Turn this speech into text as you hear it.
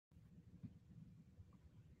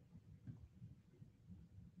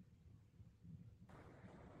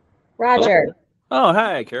Hello. Roger, Oh,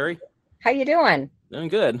 hi, Kerri. how you doing? Doing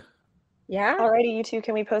good. Yeah? Alrighty, you two,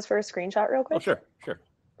 can we pose for a screenshot real Oh, quick? sure, sure.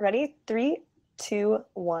 Ready? 3, 2,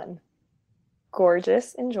 1.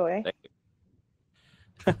 Gorgeous. Enjoy. Thank you.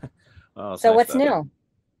 Oh, it's So nice what's stuff. new?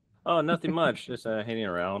 Oh, nothing much. Just hanging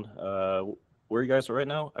around. Where are you guys right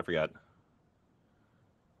now? I forgot.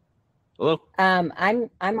 Hello. I'm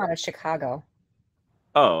out of Chicago.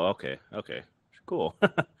 Oh, okay, okay, cool.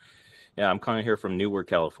 Yeah, I'm kind of here from Newark,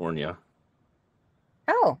 California.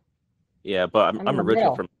 Oh, Yeah, but I'm I'm in I'm the originally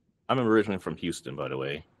middle. from I'm originally from Houston, by the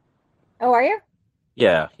way. Oh, are you?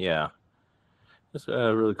 Yeah, yeah. It's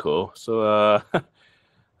really cool. So,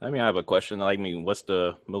 I mean, I have a question. Like, I mean, what's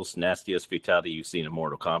the most nastiest fatality you've seen in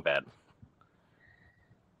Mortal Kombat?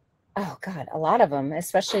 Oh God, a lot of them,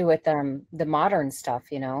 especially with the modern stuff,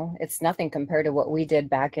 you know. It's nothing compared to what we did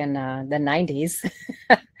back in the 90s.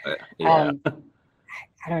 Yeah. Um,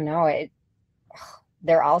 I don't know.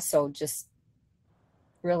 They're also just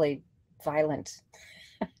really violent.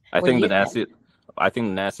 I What do think the you think? nastiest. I think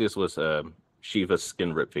the nastiest was Shiva's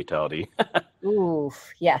skin rip fatality. Ooh,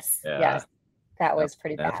 yes, Yeah, yes. That that was was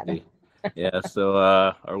pretty bad. nasty. Yeah. So,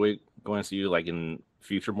 are we going to see you like in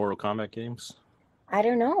future Mortal Kombat games? I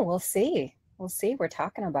don't know. We'll see. We'll see. We're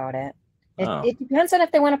talking about it. It Oh, it depends on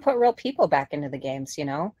if they want to put real people back into the games, you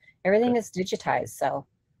know. okay. Everything is digitized, so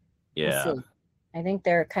we'll Yeah. see. I think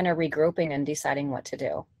they're kind of regrouping and deciding what to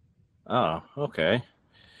do. Oh, okay.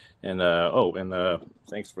 And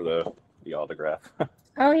thanks for the autograph.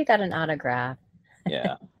 Oh, you got an autograph.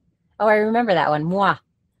 Yeah, Oh, I remember that one. Moi.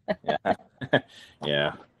 yeah,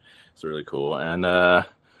 yeah. It's really cool. And well,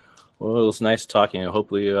 it was nice talking.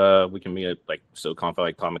 Hopefully, we can meet at like SoConf,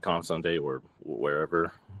 like Comic Con someday or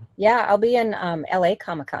wherever. Yeah, I'll be in LA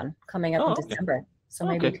Comic Con coming up in Oh, okay. December. So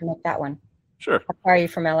maybe we Okay. can make that one. Sure. How far are you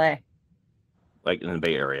from LA? Like in the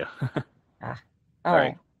Bay Area. Ah, all All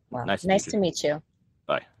right. right. Well, Nice to nice meet you. to meet you.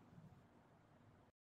 Bye.